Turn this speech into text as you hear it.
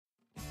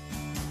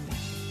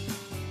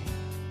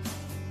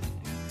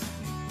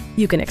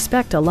You can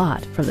expect a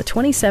lot from the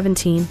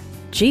 2017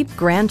 Jeep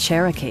Grand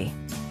Cherokee.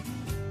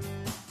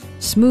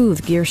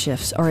 Smooth gear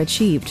shifts are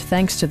achieved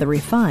thanks to the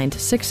refined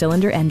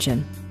 6-cylinder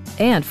engine.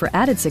 And for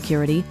added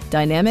security,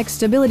 dynamic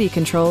stability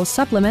control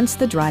supplements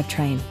the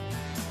drivetrain.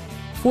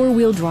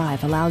 4-wheel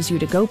drive allows you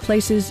to go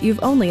places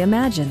you've only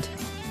imagined.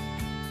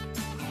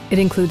 It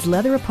includes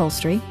leather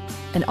upholstery,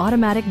 an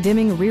automatic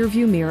dimming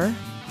rear-view mirror,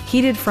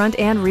 heated front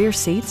and rear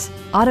seats,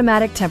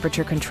 automatic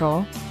temperature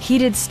control,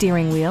 heated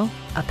steering wheel,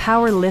 a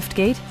power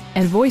liftgate,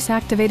 and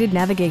voice-activated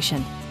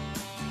navigation.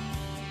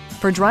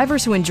 For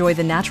drivers who enjoy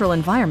the natural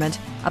environment,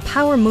 a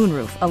power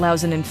moonroof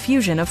allows an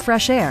infusion of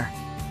fresh air.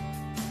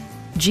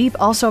 Jeep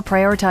also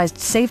prioritized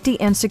safety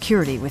and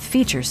security with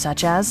features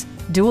such as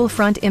dual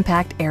front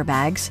impact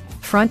airbags,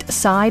 front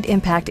side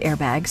impact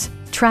airbags,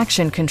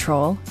 traction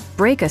control,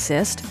 brake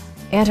assist,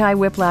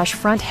 anti-whiplash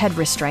front head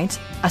restraints,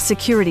 a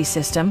security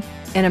system,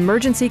 an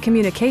emergency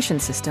communication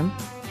system,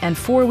 and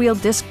 4-wheel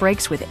disc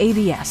brakes with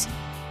ABS.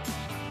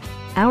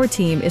 Our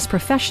team is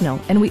professional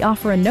and we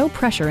offer a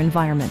no-pressure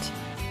environment.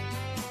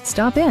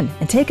 Stop in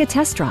and take a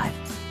test drive.